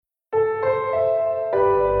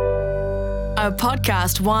A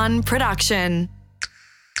Podcast One production.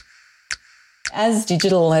 As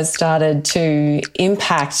digital has started to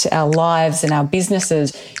impact our lives and our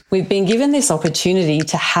businesses, we've been given this opportunity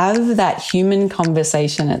to have that human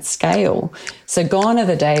conversation at scale. So gone are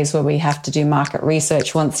the days where we have to do market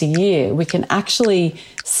research once a year. We can actually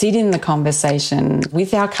sit in the conversation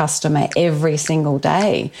with our customer every single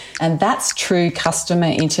day. And that's true customer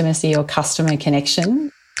intimacy or customer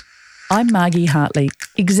connection. I'm Margie Hartley,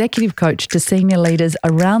 Executive Coach to senior leaders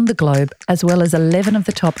around the globe, as well as 11 of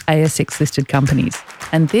the top ASX-listed companies.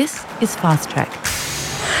 And this is Fast Track.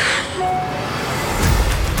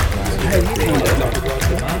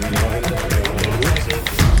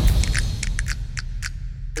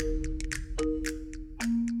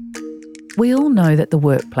 We all know that the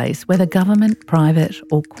workplace, whether government, private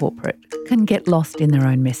or corporate, can get lost in their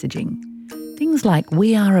own messaging. Things like,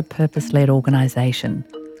 we are a purpose-led organisation.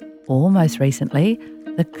 Or, most recently,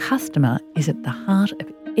 the customer is at the heart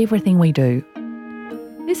of everything we do.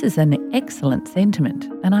 This is an excellent sentiment,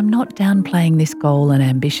 and I'm not downplaying this goal and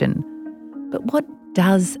ambition. But what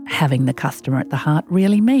does having the customer at the heart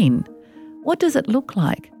really mean? What does it look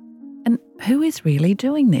like? And who is really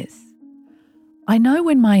doing this? I know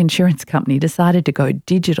when my insurance company decided to go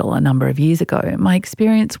digital a number of years ago, my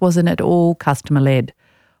experience wasn't at all customer-led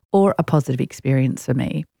or a positive experience for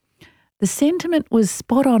me. The sentiment was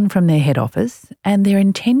spot on from their head office and their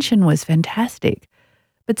intention was fantastic,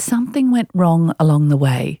 but something went wrong along the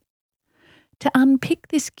way. To unpick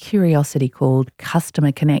this curiosity called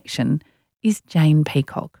customer connection is Jane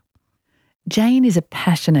Peacock. Jane is a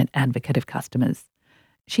passionate advocate of customers.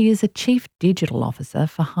 She is a Chief Digital Officer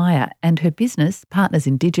for Hire, and her business, Partners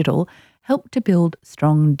in Digital, help to build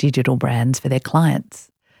strong digital brands for their clients.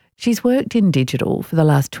 She's worked in digital for the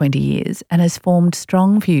last 20 years and has formed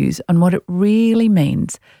strong views on what it really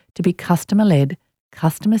means to be customer-led,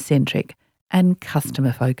 customer-centric and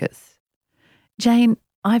customer-focused. Jane,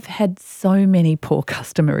 I've had so many poor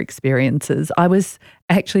customer experiences. I was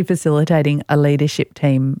actually facilitating a leadership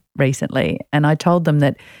team recently and I told them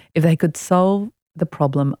that if they could solve the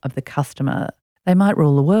problem of the customer, they might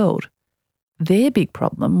rule the world. Their big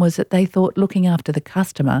problem was that they thought looking after the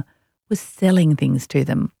customer was selling things to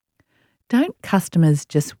them. Don't customers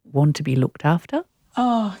just want to be looked after?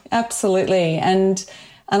 Oh, absolutely. And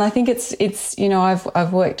I think it's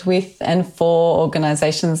I've worked with and for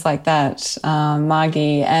organisations like that,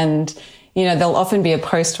 Margie, and there'll often be a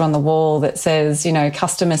poster on the wall that says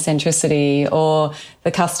customer centricity or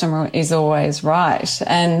the customer is always right.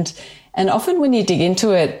 And often when you dig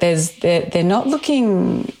into it, they're not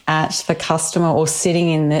looking at the customer or sitting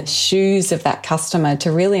in the shoes of that customer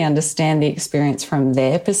to really understand the experience from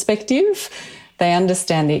their perspective. They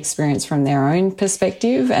understand the experience from their own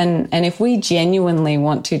perspective. And if we genuinely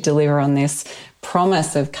want to deliver on this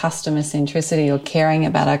promise of customer centricity or caring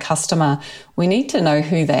about our customer, we need to know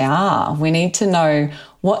who they are. We need to know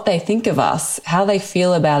what they think of us, how they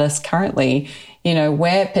feel about us currently,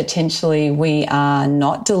 where potentially we are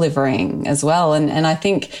not delivering as well. And I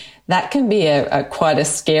think that can be quite a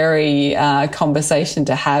scary conversation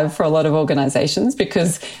to have for a lot of organisations,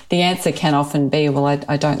 because the answer can often be, well,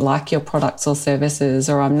 I don't like your products or services,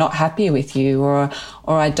 or I'm not happy with you, or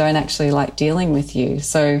I don't actually like dealing with you.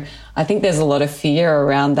 So I think there's a lot of fear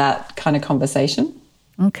around that kind of conversation.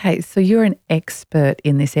 Okay, so you're an expert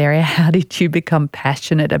in this area. How did you become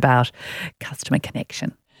passionate about customer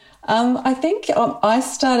connection? I think I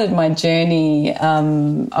started my journey,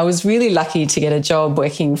 I was really lucky to get a job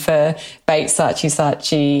working for Bait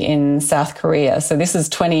Saatchi in South Korea. So this is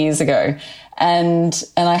 20 years ago. And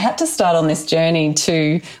I had to start on this journey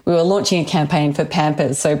we were launching a campaign for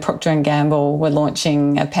Pampers. So Procter & Gamble were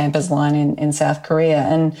launching a Pampers line in South Korea.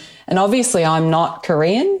 And obviously I'm not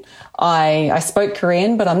Korean. I spoke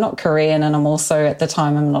Korean, but I'm not Korean. And I'm also, at the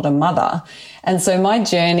time, I'm not a mother. And so my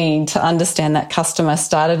journey to understand that customer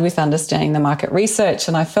started with understanding the market research.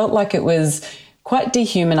 And I felt like it was quite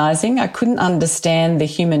dehumanizing. I couldn't understand the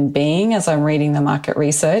human being as I'm reading the market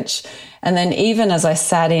research. And then even as I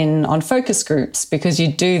sat in on focus groups, because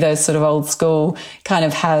you do those sort of old school kind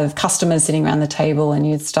of have customers sitting around the table and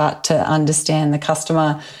you'd start to understand the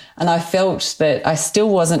customer. And I felt that I still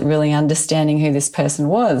wasn't really understanding who this person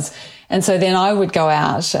was. And so then I would go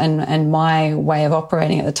out and my way of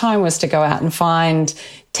operating at the time was to go out and find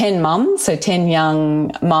 10 mums, so 10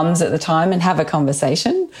 young mums at the time, and have a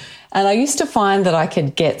conversation. And I used to find that I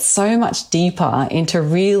could get so much deeper into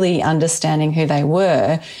really understanding who they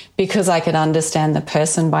were because I could understand the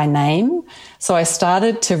person by name. So I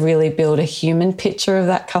started to really build a human picture of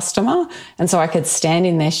that customer. And so I could stand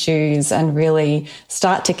in their shoes and really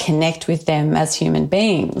start to connect with them as human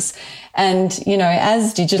beings. And,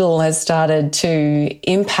 as digital has started to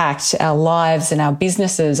impact our lives and our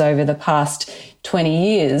businesses over the past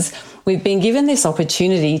 20 years, we've been given this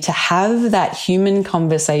opportunity to have that human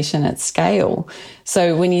conversation at scale.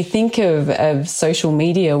 So when you think of social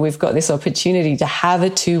media, we've got this opportunity to have a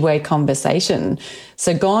two-way conversation.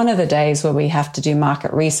 So gone are the days where we have to do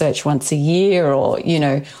market research once a year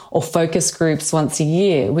or focus groups once a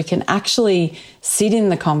year. We can actually sit in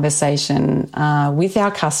the conversation with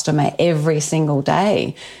our customer every single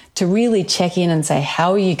day to really check in and say,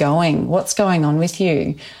 how are you going? What's going on with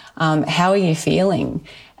you? How are you feeling?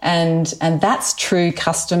 And that's true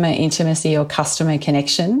customer intimacy or customer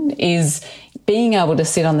connection, is being able to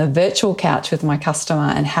sit on the virtual couch with my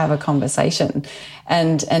customer and have a conversation.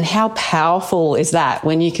 And how powerful is that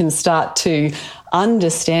when you can start to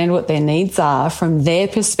understand what their needs are from their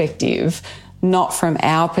perspective, not from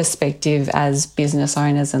our perspective as business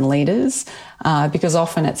owners and leaders, because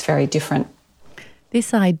often it's very different.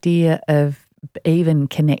 This idea of even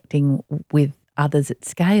connecting with others at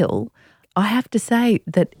scale, I have to say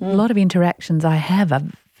that a lot of interactions I have are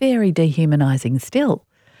very dehumanising still.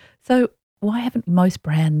 So why haven't most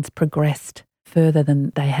brands progressed further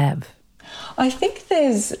than they have? I think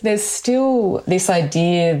there's still this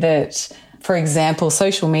idea that, for example,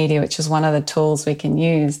 social media, which is one of the tools we can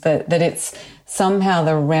use, that it's somehow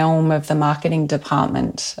the realm of the marketing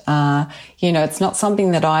department. It's not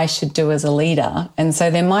something that I should do as a leader. And so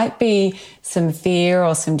there might be some fear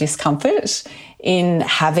or some discomfort in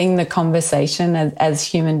having the conversation as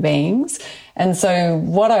human beings. And so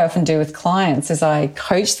what I often do with clients is I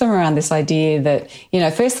coach them around this idea that,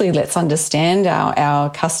 firstly, let's understand our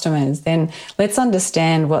customers, then let's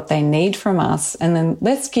understand what they need from us, and then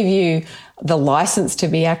let's give you the license to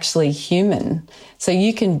be actually human. So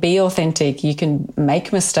you can be authentic, you can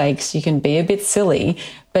make mistakes, you can be a bit silly,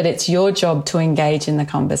 but it's your job to engage in the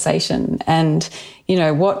conversation. And,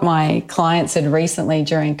 what my client said recently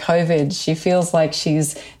during COVID, she feels like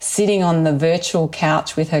she's sitting on the virtual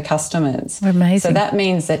couch with her customers. Amazing. So that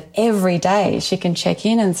means that every day she can check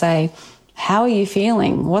in and say, how are you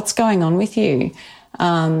feeling? What's going on with you?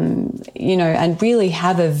 And really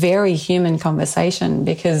have a very human conversation,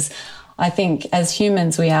 because I think as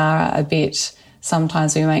humans we are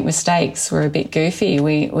sometimes we make mistakes. We're a bit goofy.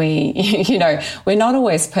 We're not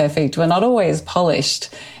always perfect. We're not always polished.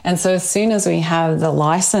 And so as soon as we have the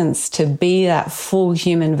license to be that full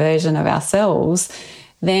human version of ourselves,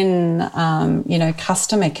 then,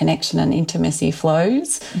 customer connection and intimacy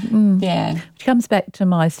flows. Mm-hmm. Yeah. Which comes back to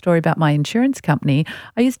my story about my insurance company.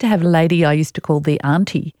 I used to have a lady I used to call the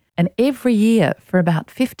auntie. And every year for about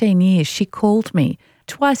 15 years, she called me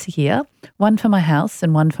twice a year, one for my house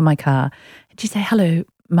and one for my car. And she'd say, hello,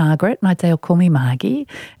 Margaret. And I'd say, oh, call me Margie.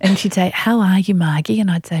 And she'd say, how are you, Margie?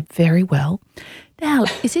 And I'd say, very well. Now,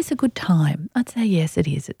 is this a good time? I'd say, yes, it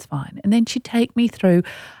is. It's fine. And then she'd take me through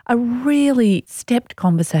a really stepped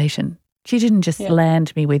conversation. She didn't just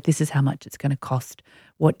land me with, this is how much it's going to cost.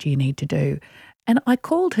 What do you need to do? And I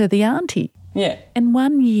called her the auntie. Yeah. And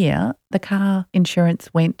one year, the car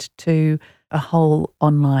insurance went to a whole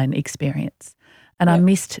online experience. And I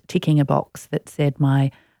missed ticking a box that said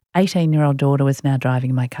my 18-year-old daughter was now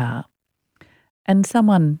driving my car. And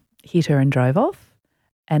someone hit her and drove off,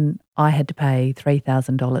 and I had to pay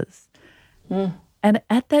 $3,000. Mm. And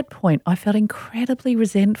at that point, I felt incredibly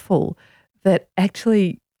resentful that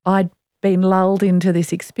actually I'd been lulled into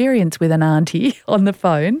this experience with an auntie on the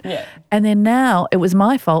phone. Yeah. And then now it was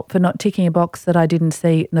my fault for not ticking a box that I didn't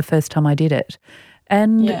see the first time I did it.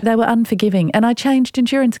 And they were unforgiving. And I changed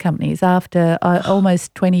insurance companies after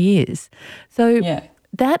almost 20 years. So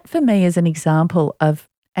that for me is an example of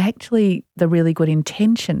actually the really good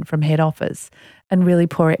intention from head office and really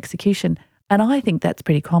poor execution. And I think that's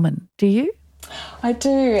pretty common. Do you? I do.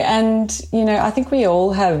 And, I think we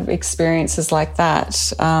all have experiences like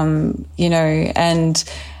that,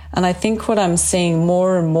 and I think what I'm seeing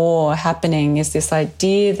more and more happening is this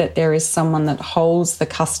idea that there is someone that holds the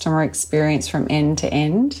customer experience from end to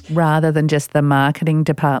end. Rather than just the marketing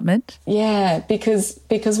department? Yeah, because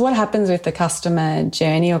what happens with the customer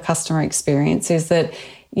journey or customer experience is that,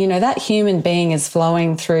 that human being is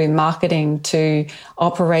flowing through marketing to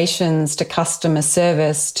operations, to customer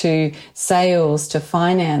service, to sales, to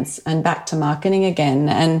finance, and back to marketing again.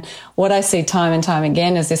 And what I see time and time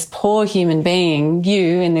again is this poor human being,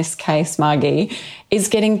 you in this case, Margie, is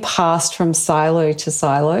getting passed from silo to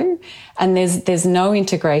silo. And there's no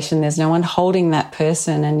integration. There's no one holding that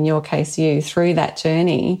person, and in your case, you, through that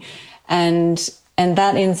journey. And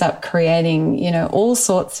that ends up creating, all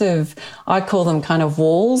sorts of, I call them kind of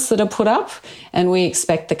walls that are put up, and we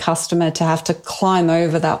expect the customer to have to climb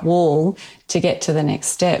over that wall to get to the next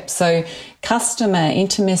step. So customer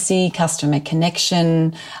intimacy, customer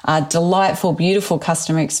connection, delightful, beautiful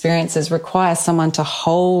customer experiences require someone to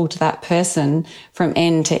hold that person from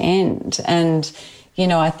end to end. And, you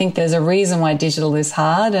know, I think there's a reason why digital is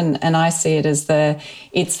hard, and I see it as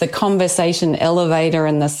it's the conversation elevator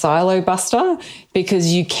and the silo buster,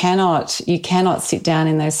 because you cannot sit down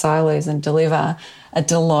in those silos and deliver a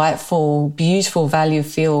delightful, beautiful,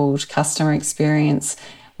 value-filled customer experience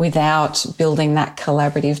without building that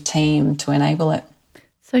collaborative team to enable it.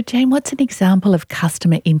 So, Jane, what's an example of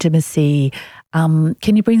customer intimacy?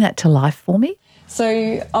 Can you bring that to life for me?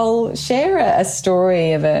 So I'll share a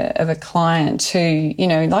story of a client who, you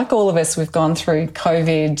know, like all of us, we've gone through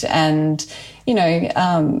COVID, and, you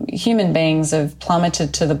know, human beings have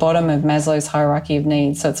plummeted to the bottom of Maslow's hierarchy of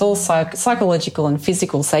needs. So it's all psychological and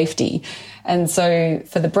physical safety. And so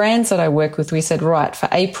for the brands that I work with, we said, right, for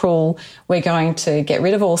April, we're going to get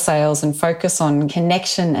rid of all sales and focus on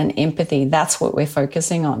connection and empathy. That's what we're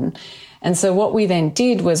focusing on. And so what we then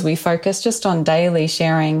did was we focused just on daily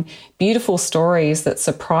sharing beautiful stories that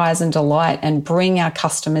surprise and delight and bring our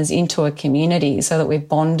customers into a community so that we're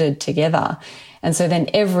bonded together. And so then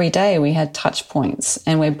every day we had touch points,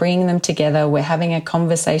 and we're bringing them together. We're having a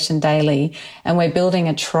conversation daily, and we're building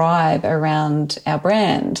a tribe around our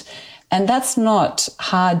brand. And that's not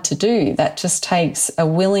hard to do. That just takes a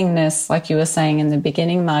willingness, like you were saying in the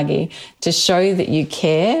beginning, Margie, to show that you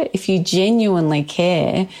care. If you genuinely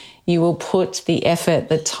care, you will put the effort,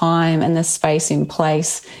 the time and the space in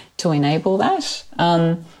place to enable that.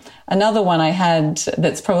 Another one I had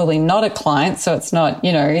that's probably not a client, so it's not,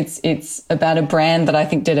 you know, it's about a brand that I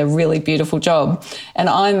think did a really beautiful job. And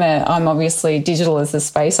I'm obviously digital as the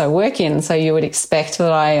space I work in, so you would expect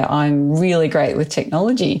that I'm really great with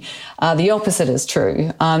technology. The opposite is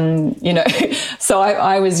true. You know, so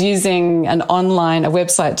I was using a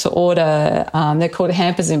website to order, they're called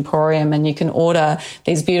Hampers Emporium, and you can order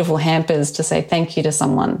these beautiful hampers to say thank you to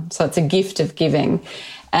someone. So it's a gift of giving.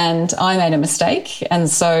 And I made a mistake, and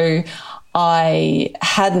so I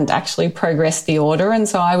hadn't actually progressed the order, and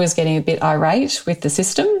so I was getting a bit irate with the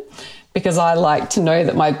system, because I like to know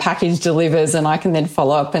that my package delivers and I can then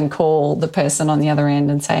follow up and call the person on the other end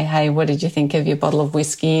and say, hey, what did you think of your bottle of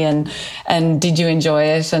whiskey, and did you enjoy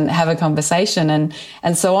it, and have a conversation.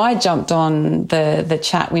 And so I jumped on the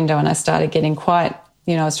chat window, and I started getting quite,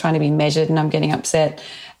 you know, I was trying to be measured, and I'm getting upset.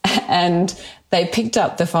 And they picked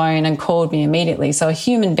up the phone and called me immediately. So a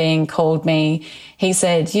human being called me. He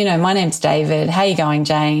said, you know, my name's David. How you going,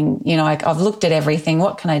 Jane? You know, I've looked at everything.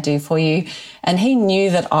 What can I do for you? And he knew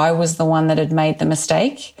that I was the one that had made the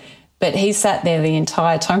mistake, but he sat there the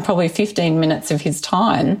entire time, probably 15 minutes of his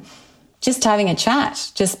time, just having a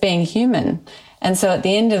chat, just being human. And so at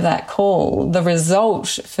the end of that call, the result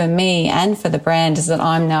for me and for the brand is that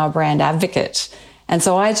I'm now a brand advocate. And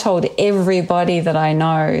so I told everybody that I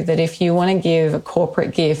know that if you want to give a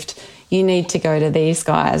corporate gift, you need to go to these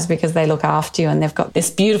guys, because they look after you, and they've got this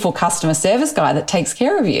beautiful customer service guy that takes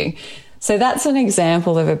care of you. So that's an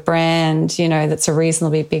example of a brand, you know, that's a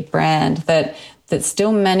reasonably big brand that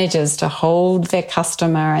still manages to hold their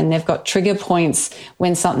customer, and they've got trigger points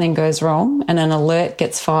when something goes wrong and an alert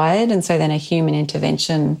gets fired. And so then a human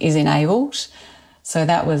intervention is enabled. So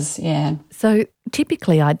that was, yeah. So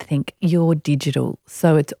typically I'd think you're digital,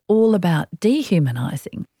 so it's all about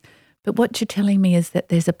dehumanising. But what you're telling me is that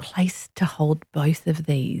there's a place to hold both of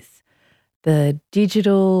these. The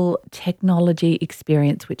digital technology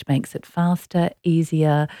experience, which makes it faster,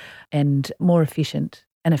 easier and more efficient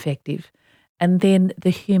and effective. And then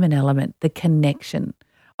the human element, the connection.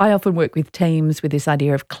 I often work with teams with this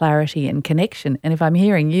idea of clarity and connection. And if I'm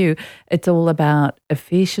hearing you, it's all about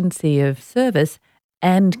efficiency of service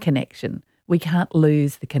and connection. We can't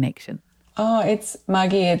lose the connection. Oh,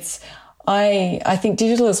 Margie, I think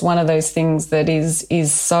digital is one of those things that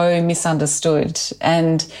is so misunderstood.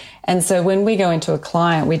 And so when we go into a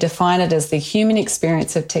client, we define it as the human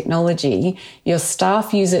experience of technology. Your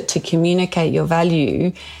staff use it to communicate your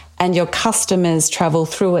value, and your customers travel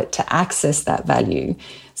through it to access that value.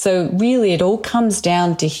 So really it all comes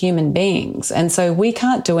down to human beings. And so we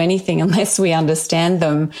can't do anything unless we understand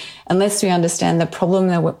them, unless we understand the problem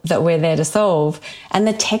that we're there to solve. And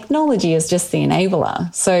the technology is just the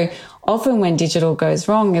enabler. So often when digital goes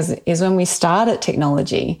wrong is when we start at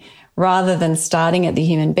technology rather than starting at the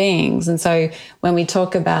human beings. And so when we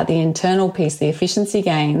talk about the internal piece, the efficiency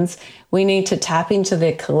gains, we need to tap into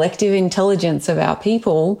the collective intelligence of our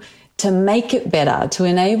people to make it better, to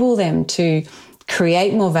enable them to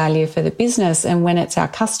create more value for the business. And when it's our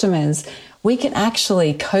customers, we can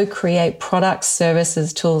actually co-create products,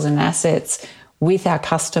 services, tools and assets with our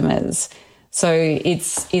customers So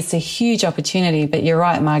it's a huge opportunity, but you're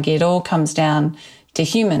right, Margie, it all comes down to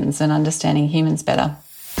humans and understanding humans better.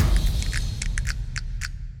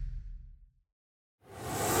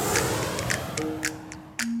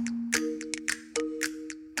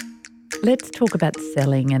 Let's talk about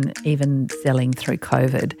selling and even selling through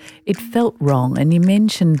COVID. It felt wrong, and you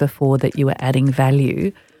mentioned before that you were adding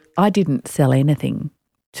value. I didn't sell anything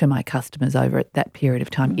to my customers over at that period of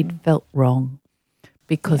time. It felt wrong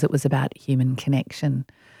because it was about human connection.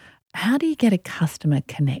 How do you get a customer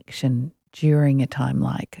connection during a time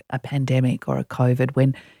like a pandemic or a COVID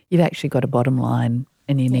when you've actually got a bottom line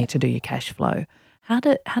and you need to do your cash flow? How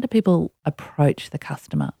do people approach the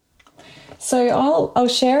customer? So I'll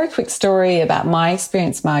share a quick story about my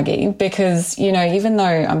experience, Margie, because, even though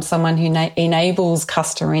I'm someone who enables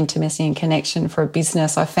customer intimacy and connection for a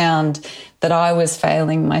business, I found that I was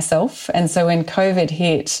failing myself. And so when COVID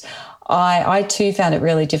hit, I too found it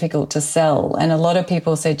really difficult to sell. And a lot of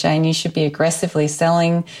people said, Jane, you should be aggressively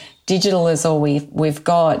selling. Digital is all we've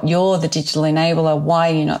got. You're the digital enabler. Why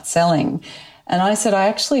are you not selling? And I said, I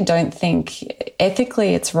actually don't think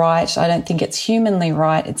ethically it's right. I don't think it's humanly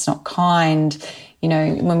right. It's not kind.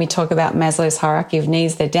 When we talk about Maslow's hierarchy of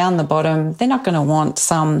needs, they're down the bottom. They're not going to want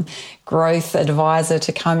some growth advisor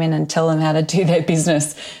to come in and tell them how to do their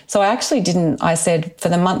business. So I said, for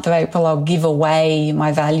the month of April, I'll give away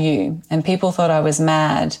my value. And people thought I was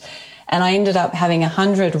mad. And I ended up having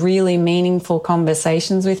 100 really meaningful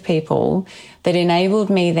conversations with people that enabled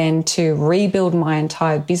me then to rebuild my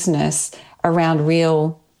entire business around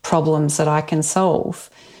real problems that I can solve.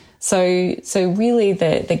 So really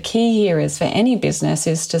the key here is for any business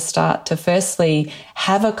is to start to firstly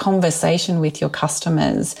have a conversation with your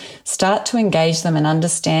customers, start to engage them and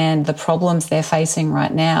understand the problems they're facing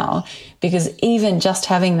right now, because even just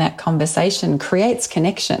having that conversation creates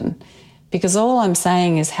connection. Because all I'm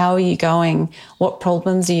saying is, how are you going? What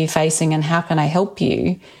problems are you facing and how can I help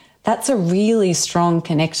you? That's a really strong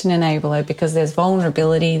connection enabler because there's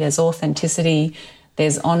vulnerability, there's authenticity,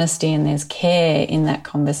 there's honesty and there's care in that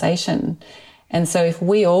conversation. And so if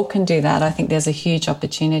we all can do that, I think there's a huge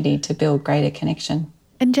opportunity to build greater connection.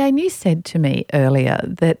 And Jane, you said to me earlier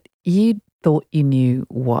that you thought you knew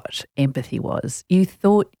what empathy was. You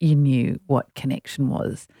thought you knew what connection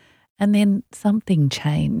was. And then something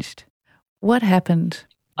changed. What happened?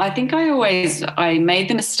 I think I made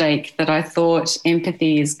the mistake that I thought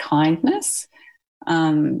empathy is kindness,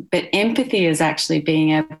 but empathy is actually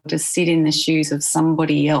being able to sit in the shoes of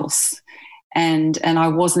somebody else. And I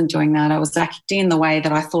wasn't doing that. I was acting in the way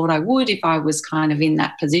that I thought I would if I was kind of in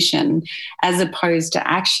that position, as opposed to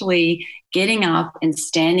actually getting up and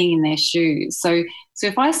standing in their shoes. So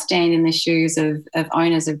if I stand in the shoes of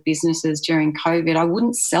owners of businesses during COVID, I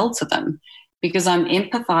wouldn't sell to them, because I'm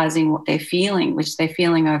empathizing what they're feeling, which they're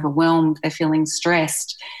feeling overwhelmed, they're feeling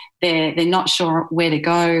stressed, they're not sure where to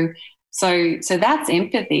go. So that's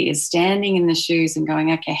empathy, is standing in the shoes and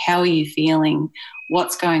going, okay, how are you feeling?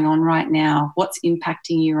 What's going on right now? What's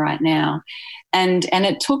impacting you right now? And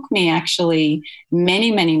it took me actually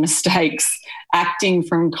many, many mistakes acting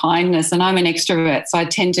from kindness. And I'm an extrovert, so I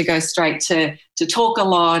tend to go straight to talk a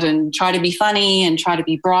lot and try to be funny and try to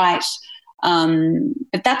be bright.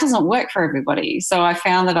 But that doesn't work for everybody. So I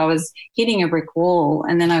found that I was hitting a brick wall,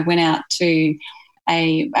 and then I went out to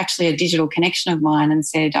a digital connection of mine and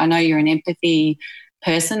said, I know you're an empathy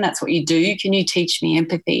person. That's what you do. Can you teach me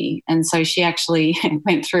empathy? And so she actually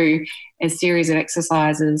went through a series of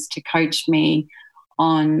exercises to coach me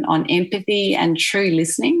on empathy and true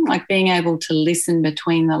listening, like being able to listen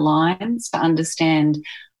between the lines to understand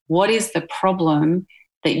what is the problem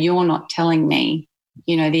that you're not telling me,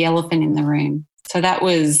 the elephant in the room. So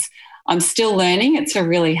I'm still learning. It's a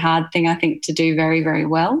really hard thing, I think, to do very, very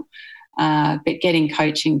well. But getting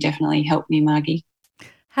coaching definitely helped me, Margie.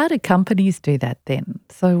 How do companies do that then?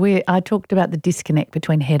 So I talked about the disconnect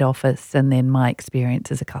between head office and then my experience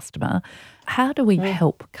as a customer. How do we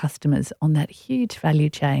help customers on that huge value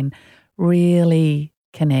chain really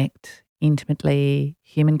connect intimately,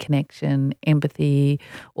 human connection, empathy,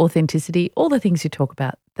 authenticity, all the things you talk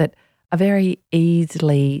about that are very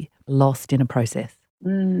easily lost in a process?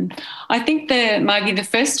 I think Margie, the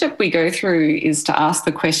first step we go through is to ask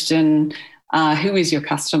the question, who is your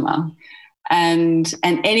customer? And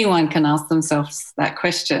anyone can ask themselves that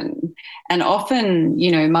question. And often,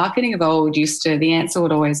 marketing of old the answer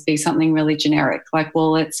would always be something really generic, like,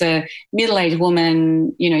 well, it's a middle-aged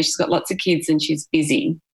woman, she's got lots of kids and she's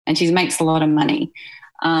busy and she makes a lot of money.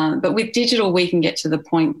 But with digital, we can get to the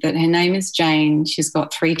point that her name is Jane. She's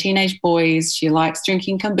got 3 teenage boys. She likes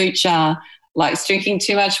drinking kombucha. likes drinking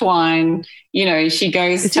too much wine. You know, she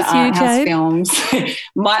goes to art house films. It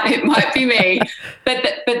might be me. But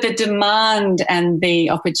the demand and the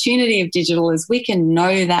opportunity of digital is we can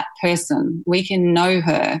know that person. We can know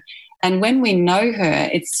her. And when we know her,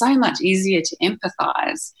 it's so much easier to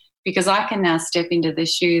empathise, because I can now step into the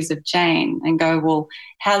shoes of Jane and go, well,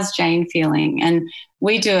 how's Jane feeling? And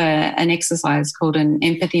we do an exercise called an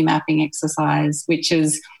empathy mapping exercise, which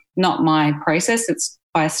is not my process. It's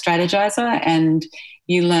by a strategizer, and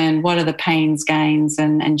you learn what are the pains, gains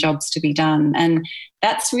and jobs to be done. And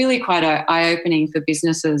that's really quite eye-opening for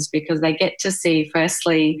businesses, because they get to see,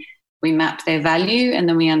 firstly, we map their value, and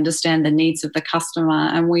then we understand the needs of the customer.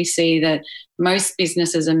 And we see that most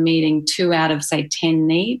businesses are meeting 2 out of, say, 10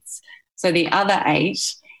 needs. So the other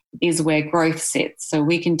 8 is where growth sits. So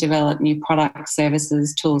we can develop new products,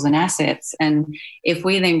 services, tools and assets. And if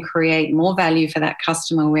we then create more value for that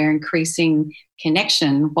customer, we're increasing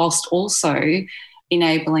connection whilst also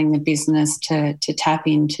enabling the business to tap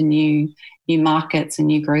into new markets and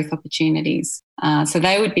new growth opportunities. So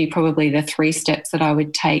they would be probably the 3 steps that I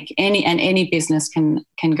would take. Any business can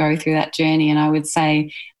go through that journey. And I would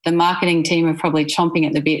say the marketing team are probably chomping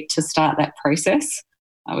at the bit to start that process,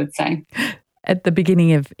 I would say. At the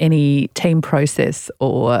beginning of any team process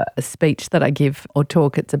or a speech that I give or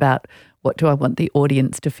talk, it's about what do I want the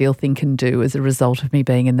audience to feel, think and do as a result of me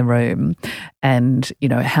being in the room, and, you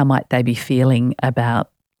know, how might they be feeling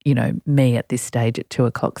about, you know, me at this stage at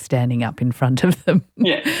 2:00 standing up in front of them.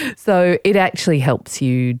 Yeah. So it actually helps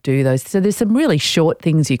you do those. So there's some really short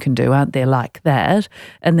things you can do, aren't there, like that?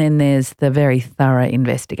 And then there's the very thorough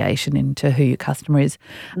investigation into who your customer is.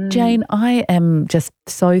 Jane, I am just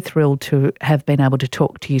so thrilled to have been able to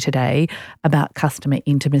talk to you today about customer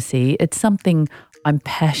intimacy. It's something I'm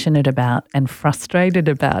passionate about and frustrated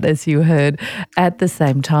about, as you heard, at the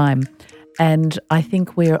same time. And I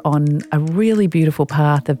think we're on a really beautiful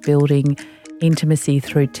path of building intimacy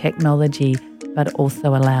through technology, but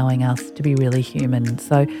also allowing us to be really human.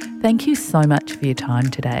 So thank you so much for your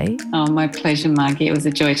time today. Oh, my pleasure, Margie. It was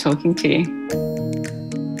a joy talking to you.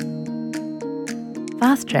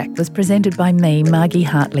 Fast Track was presented by me, Margie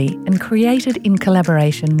Hartley, and created in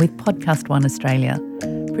collaboration with Podcast One Australia.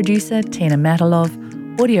 Producer Tina Matalov,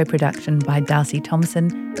 audio production by Darcy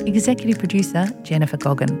Thompson, executive producer Jennifer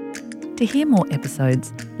Goggin. To hear more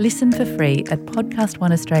episodes, listen for free at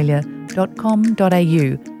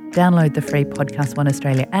podcastoneaustralia.com.au, download the free Podcast One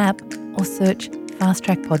Australia app or search Fast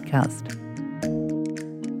Track Podcast.